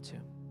don't have to.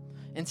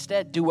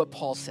 Instead, do what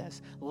Paul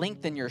says.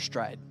 Lengthen your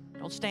stride.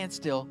 Don't stand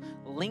still.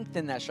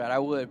 Lengthen that stride. I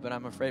would, but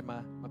I'm afraid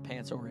my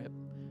pants will rip.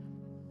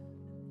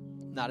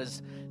 Not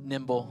as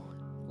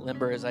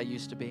limber as I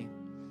used to be.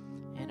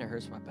 And it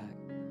hurts my back.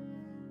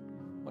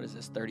 What is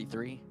this,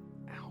 33?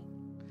 Ow.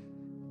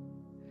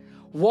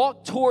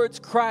 Walk towards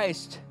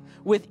Christ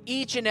with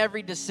each and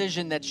every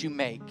decision that you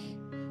make.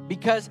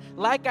 Because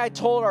like I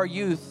told our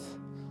youth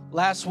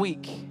last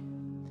week,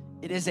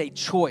 it is a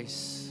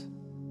choice.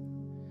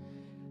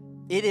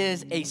 It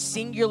is a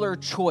singular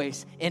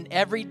choice in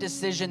every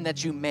decision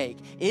that you make.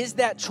 Is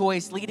that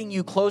choice leading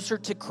you closer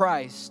to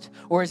Christ,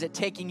 or is it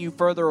taking you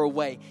further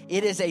away?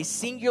 It is a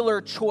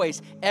singular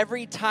choice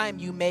every time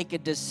you make a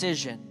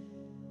decision.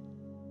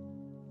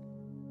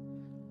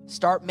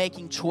 Start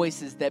making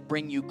choices that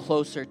bring you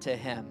closer to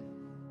Him.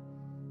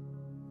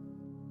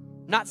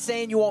 Not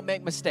saying you won't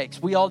make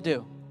mistakes. We all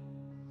do.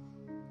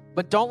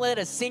 But don't let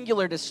a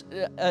singular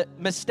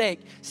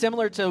mistake,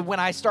 similar to when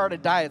I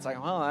started diet, it's like,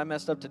 well, I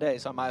messed up today,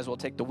 so I might as well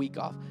take the week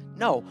off.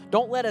 No,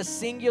 don't let a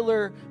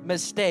singular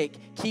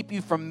mistake keep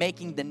you from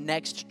making the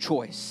next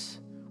choice,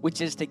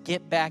 which is to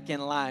get back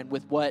in line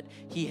with what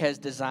He has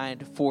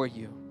designed for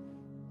you.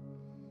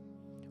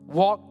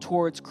 Walk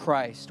towards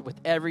Christ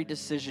with every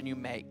decision you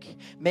make.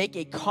 Make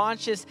a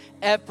conscious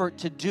effort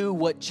to do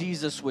what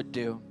Jesus would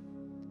do.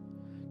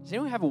 Does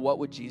anyone have a "What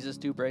would Jesus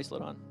do"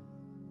 bracelet on?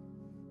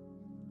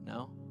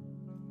 No?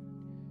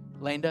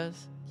 Lane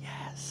does?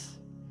 Yes.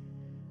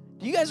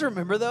 Do you guys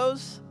remember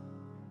those?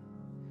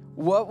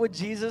 What would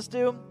Jesus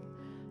do?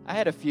 I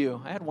had a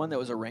few. I had one that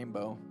was a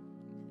rainbow.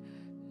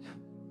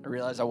 I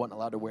realized I wasn't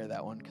allowed to wear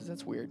that one because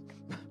that's weird.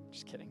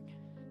 Just kidding.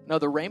 No,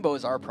 the rainbow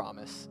is our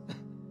promise.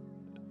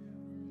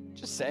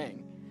 Just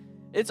saying.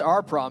 It's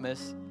our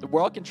promise. The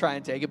world can try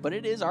and take it, but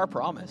it is our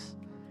promise.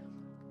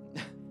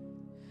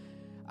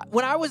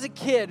 When I was a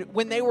kid,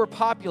 when they were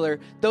popular,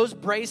 those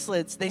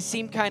bracelets, they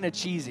seemed kind of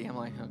cheesy. I'm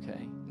like,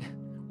 okay,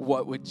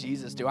 what would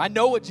Jesus do? I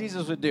know what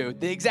Jesus would do.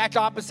 The exact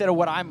opposite of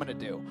what I'm going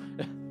to do.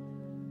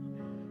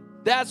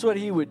 That's what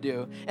He would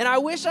do. And I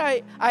wish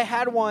I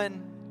had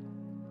one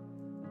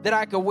that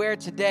I could wear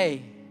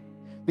today,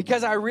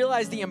 because I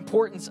realize the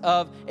importance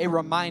of a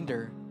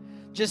reminder.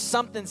 Just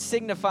something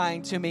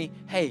signifying to me,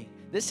 hey,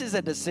 this is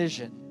a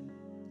decision.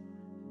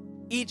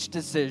 Each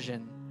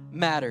decision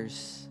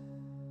matters.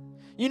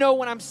 You know,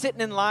 when I'm sitting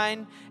in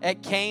line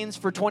at Cane's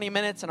for 20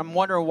 minutes and I'm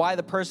wondering why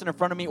the person in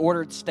front of me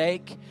ordered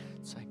steak,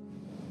 it's like,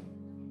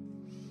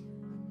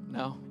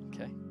 no,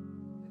 okay.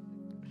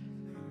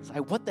 It's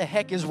like, what the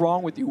heck is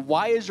wrong with you?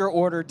 Why is your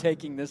order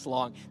taking this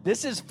long?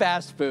 This is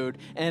fast food,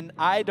 and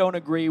I don't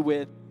agree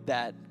with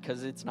that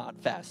because it's not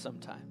fast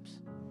sometimes.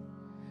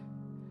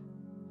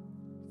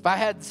 If I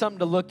had something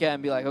to look at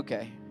and be like,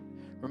 okay,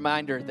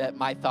 reminder that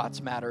my thoughts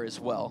matter as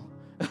well.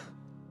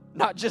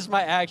 Not just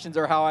my actions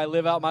or how I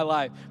live out my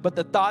life, but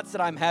the thoughts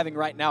that I'm having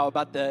right now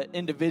about the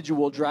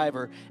individual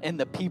driver and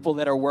the people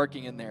that are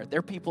working in there.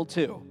 They're people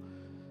too.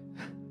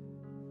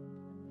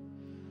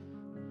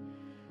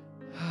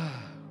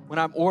 When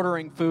I'm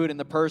ordering food and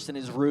the person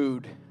is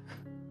rude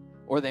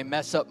or they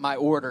mess up my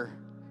order,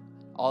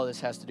 all this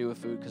has to do with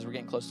food because we're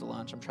getting close to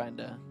lunch. I'm trying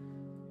to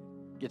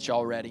get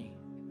y'all ready.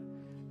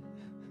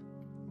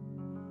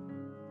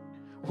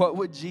 What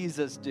would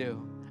Jesus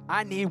do?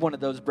 I need one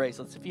of those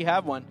bracelets. If you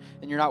have one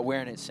and you're not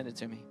wearing it, send it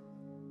to me.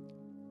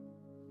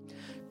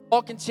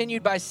 Paul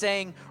continued by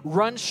saying,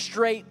 run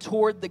straight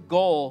toward the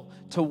goal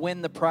to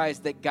win the prize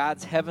that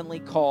God's heavenly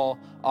call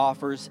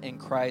offers in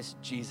Christ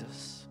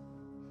Jesus.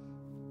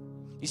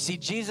 You see,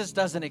 Jesus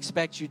doesn't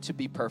expect you to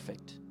be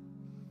perfect.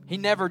 He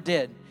never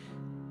did.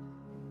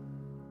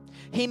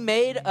 He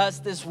made us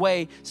this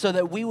way so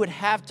that we would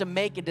have to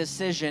make a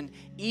decision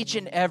each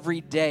and every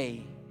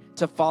day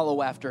to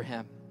follow after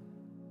Him.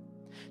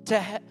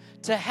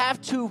 To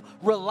have to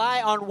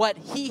rely on what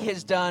He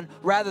has done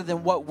rather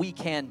than what we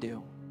can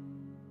do.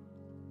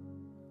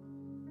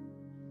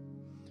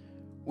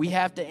 We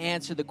have to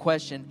answer the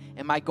question,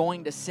 am I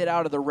going to sit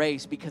out of the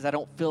race because I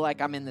don't feel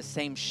like I'm in the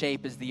same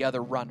shape as the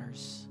other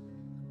runners?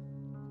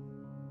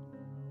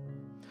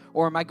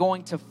 Or am I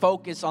going to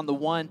focus on the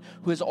one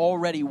who has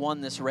already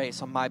won this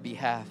race on my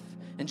behalf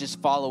and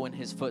just follow in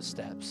His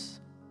footsteps?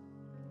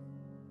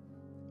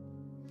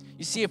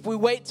 You see, if we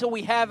wait till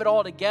we have it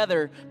all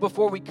together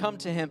before we come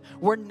to Him,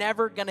 we're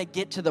never going to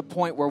get to the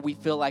point where we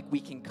feel like we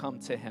can come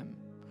to Him,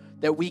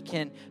 that we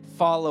can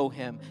follow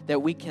Him,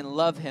 that we can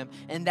love Him.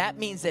 And that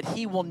means that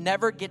He will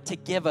never get to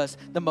give us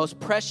the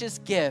most precious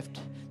gift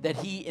that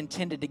He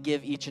intended to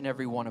give each and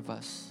every one of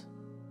us.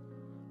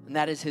 And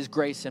that is His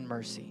grace and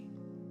mercy.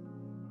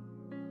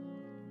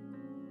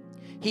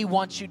 He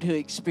wants you to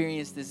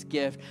experience this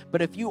gift.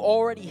 But if you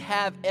already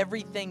have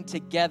everything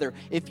together,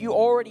 if you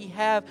already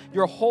have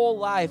your whole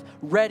life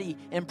ready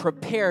and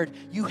prepared,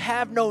 you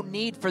have no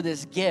need for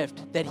this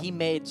gift that He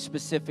made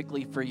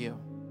specifically for you.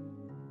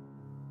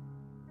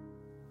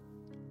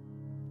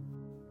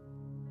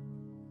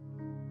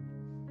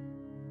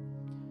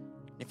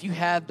 If you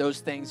have those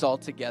things all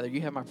together,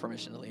 you have my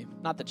permission to leave.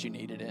 Not that you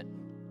needed it.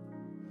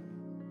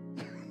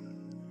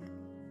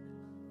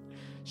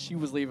 She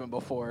was leaving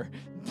before.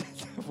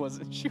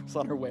 She was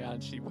on her way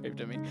out. She waved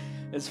at me.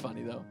 It's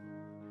funny though.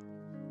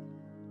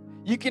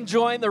 You can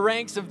join the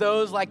ranks of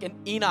those like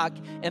an Enoch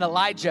and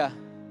Elijah.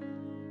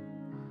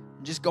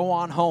 Just go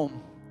on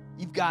home.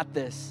 You've got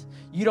this.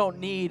 You don't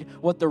need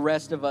what the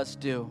rest of us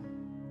do.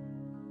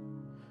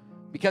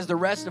 Because the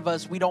rest of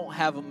us, we don't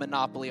have a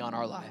monopoly on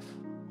our life.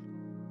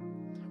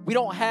 We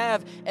don't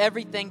have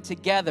everything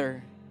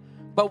together,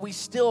 but we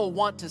still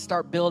want to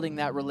start building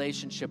that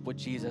relationship with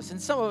Jesus.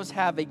 And some of us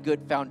have a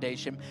good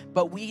foundation,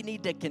 but we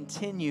need to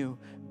continue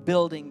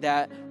building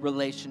that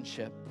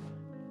relationship.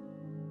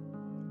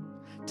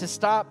 To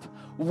stop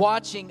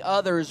watching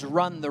others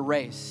run the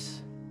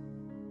race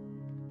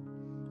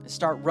and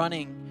start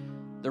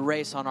running the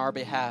race on our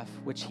behalf,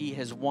 which He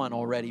has won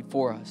already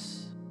for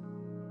us.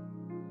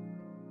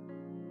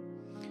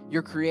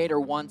 Your Creator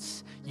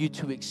wants you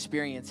to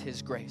experience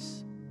His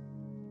grace.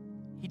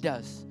 He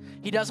does.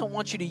 He doesn't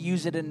want you to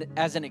use it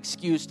as an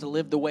excuse to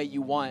live the way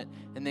you want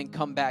and then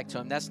come back to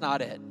Him. That's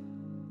not it.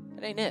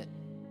 That ain't it.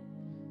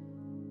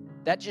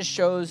 That just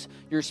shows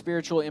your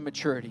spiritual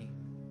immaturity.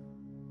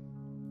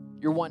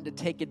 You're wanting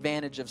to take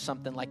advantage of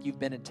something like you've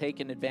been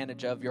taken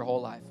advantage of your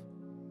whole life.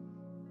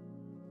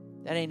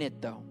 That ain't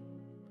it, though.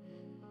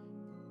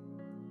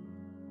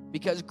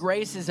 Because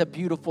grace is a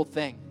beautiful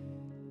thing.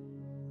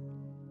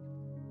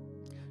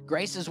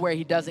 Grace is where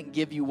He doesn't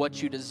give you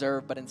what you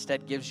deserve, but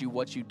instead gives you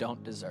what you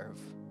don't deserve.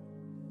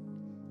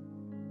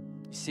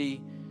 You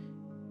see,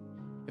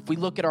 if we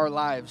look at our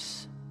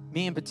lives,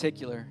 me in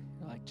particular,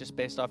 like just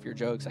based off your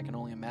jokes, I can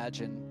only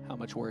imagine how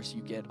much worse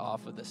you get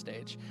off of the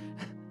stage.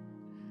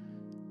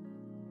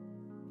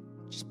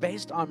 Just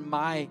based on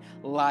my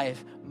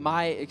life,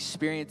 my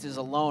experiences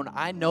alone,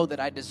 I know that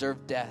I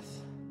deserve death.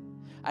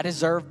 I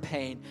deserve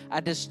pain. I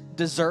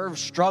deserve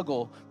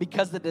struggle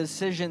because of the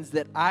decisions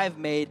that I've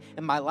made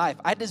in my life.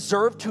 I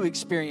deserve to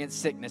experience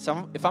sickness.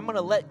 If I'm going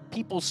to let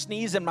people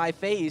sneeze in my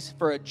face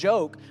for a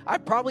joke, I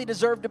probably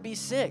deserve to be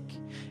sick.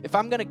 If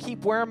I'm going to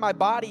keep wearing my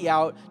body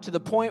out to the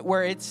point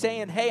where it's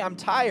saying, hey, I'm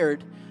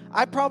tired,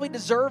 I probably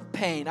deserve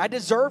pain. I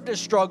deserve to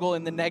struggle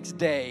in the next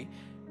day.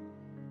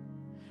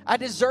 I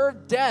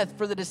deserve death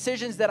for the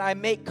decisions that I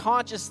make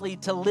consciously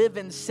to live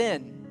in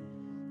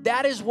sin.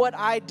 That is what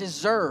I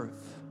deserve.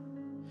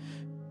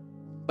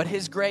 But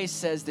His grace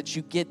says that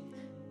you get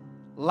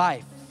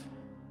life,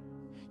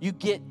 you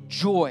get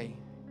joy,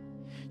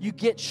 you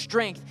get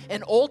strength,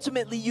 and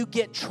ultimately you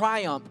get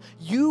triumph.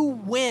 You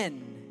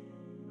win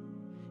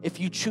if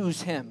you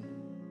choose Him.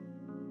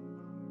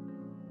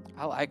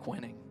 I like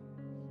winning.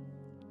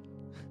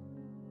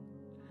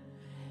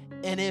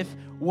 And if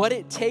what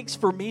it takes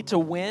for me to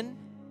win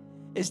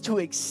is to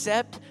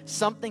accept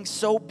something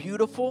so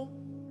beautiful,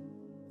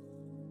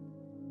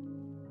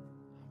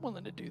 I'm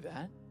willing to do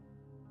that.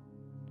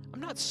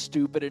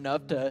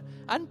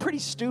 I'm pretty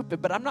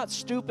stupid, but I'm not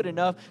stupid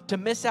enough to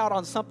miss out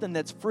on something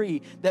that's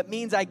free. That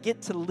means I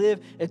get to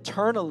live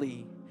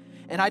eternally.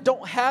 And I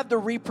don't have the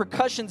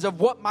repercussions of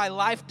what my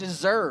life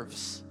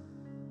deserves.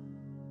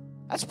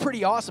 That's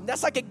pretty awesome.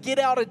 That's like a get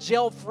out of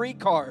jail free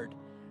card.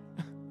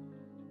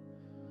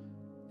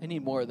 I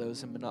need more of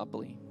those in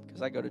Monopoly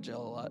because I go to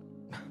jail a lot.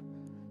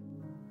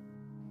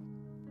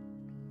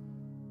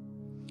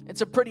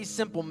 It's a pretty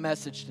simple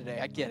message today.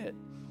 I get it.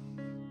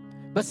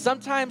 But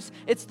sometimes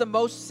it's the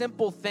most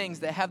simple things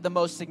that have the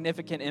most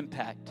significant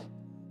impact.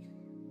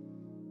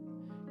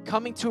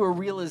 Coming to a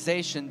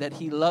realization that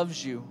He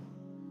loves you,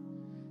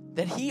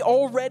 that He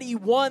already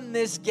won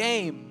this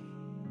game,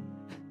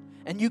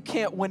 and you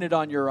can't win it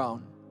on your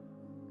own.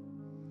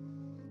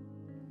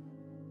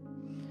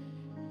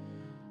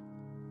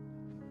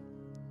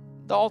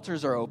 The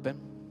altars are open.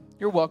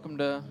 You're welcome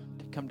to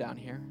come down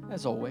here,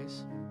 as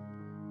always.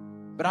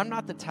 But I'm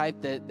not the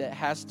type that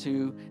has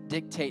to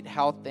dictate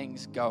how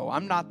things go.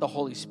 I'm not the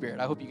Holy Spirit.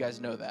 I hope you guys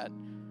know that.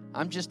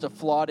 I'm just a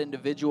flawed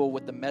individual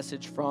with the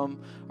message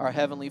from our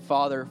Heavenly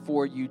Father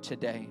for you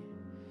today.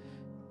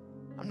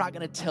 I'm not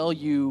going to tell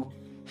you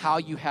how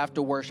you have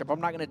to worship. I'm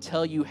not going to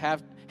tell you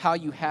how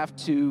you have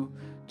to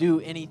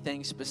do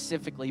anything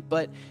specifically.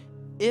 But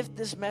if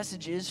this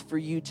message is for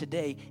you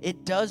today,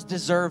 it does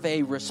deserve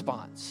a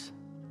response.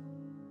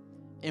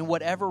 In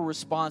whatever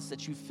response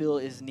that you feel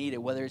is needed,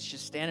 whether it's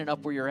just standing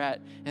up where you're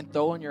at and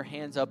throwing your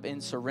hands up in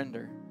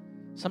surrender.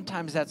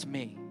 Sometimes that's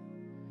me.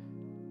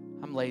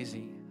 I'm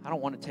lazy. I don't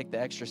want to take the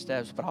extra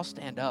steps, but I'll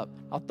stand up.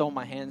 I'll throw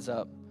my hands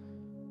up.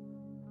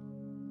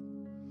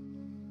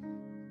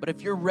 But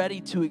if you're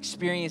ready to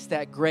experience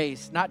that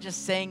grace, not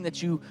just saying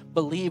that you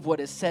believe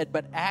what is said,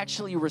 but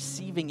actually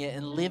receiving it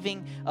and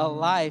living a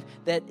life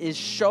that is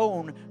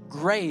shown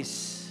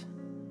grace,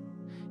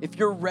 if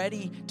you're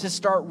ready to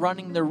start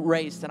running the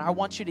race, then I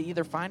want you to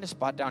either find a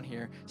spot down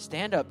here,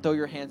 stand up, throw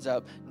your hands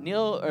up,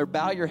 kneel or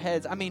bow your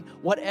heads. I mean,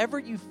 whatever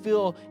you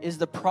feel is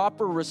the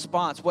proper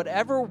response,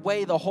 whatever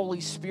way the Holy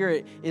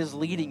Spirit is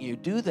leading you,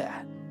 do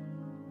that.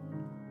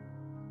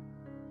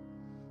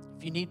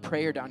 If you need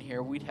prayer down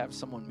here, we'd have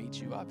someone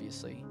meet you,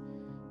 obviously.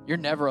 You're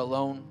never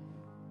alone,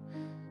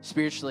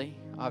 spiritually,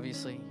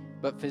 obviously,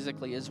 but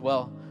physically as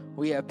well.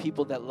 We have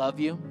people that love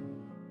you,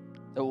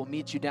 that will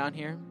meet you down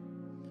here.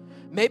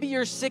 Maybe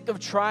you're sick of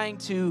trying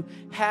to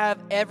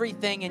have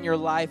everything in your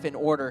life in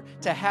order,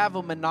 to have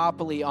a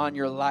monopoly on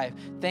your life,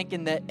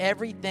 thinking that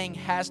everything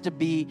has to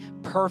be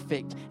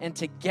perfect and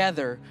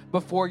together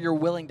before you're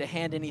willing to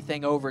hand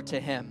anything over to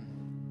Him.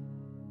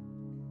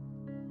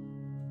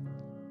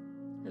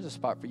 there's a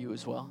spot for you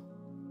as well.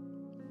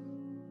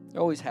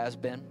 There always has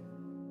been.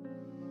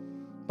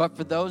 But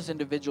for those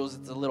individuals,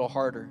 it's a little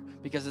harder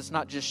because it's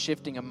not just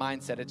shifting a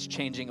mindset, it's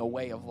changing a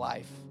way of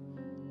life.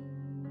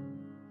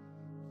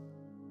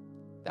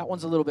 That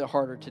one's a little bit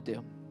harder to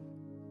do.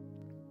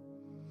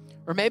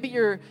 Or maybe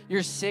you're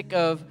sick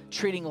of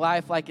treating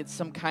life like it's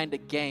some kind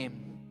of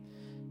game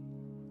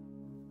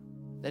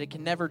that it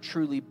can never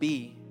truly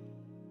be.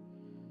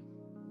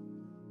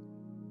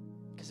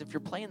 Because if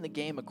you're playing the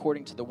game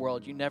according to the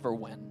world, you never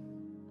win.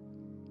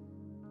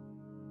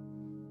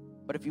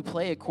 But if you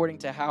play according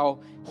to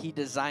how he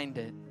designed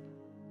it,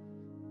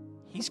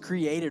 he's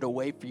created a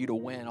way for you to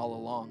win all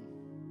along.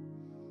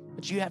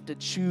 But you have to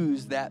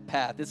choose that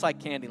path. It's like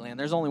Candyland.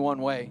 There's only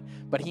one way,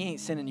 but he ain't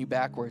sending you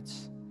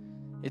backwards.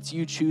 It's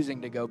you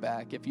choosing to go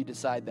back if you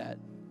decide that.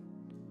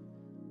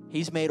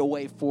 He's made a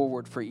way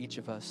forward for each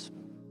of us.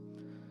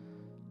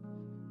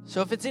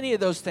 So if it's any of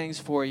those things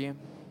for you,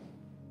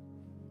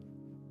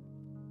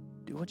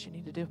 do what you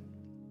need to do.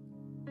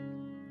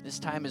 This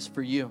time is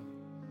for you.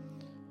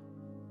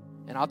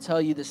 And I'll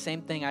tell you the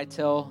same thing I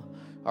tell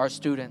our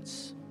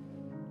students.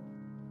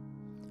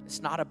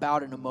 It's not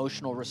about an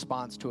emotional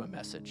response to a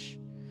message.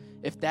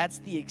 If that's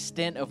the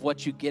extent of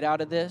what you get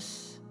out of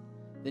this,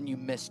 then you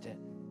missed it.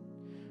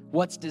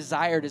 What's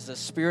desired is a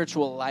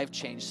spiritual life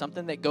change,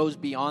 something that goes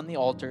beyond the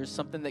altars,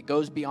 something that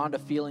goes beyond a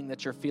feeling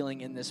that you're feeling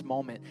in this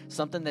moment,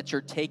 something that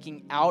you're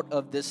taking out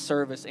of this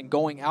service and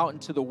going out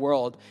into the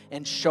world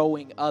and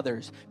showing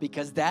others,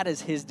 because that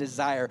is his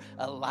desire,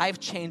 a life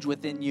change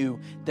within you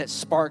that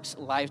sparks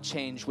life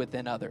change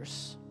within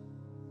others.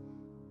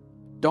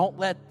 Don't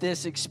let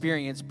this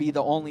experience be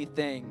the only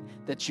thing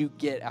that you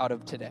get out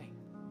of today.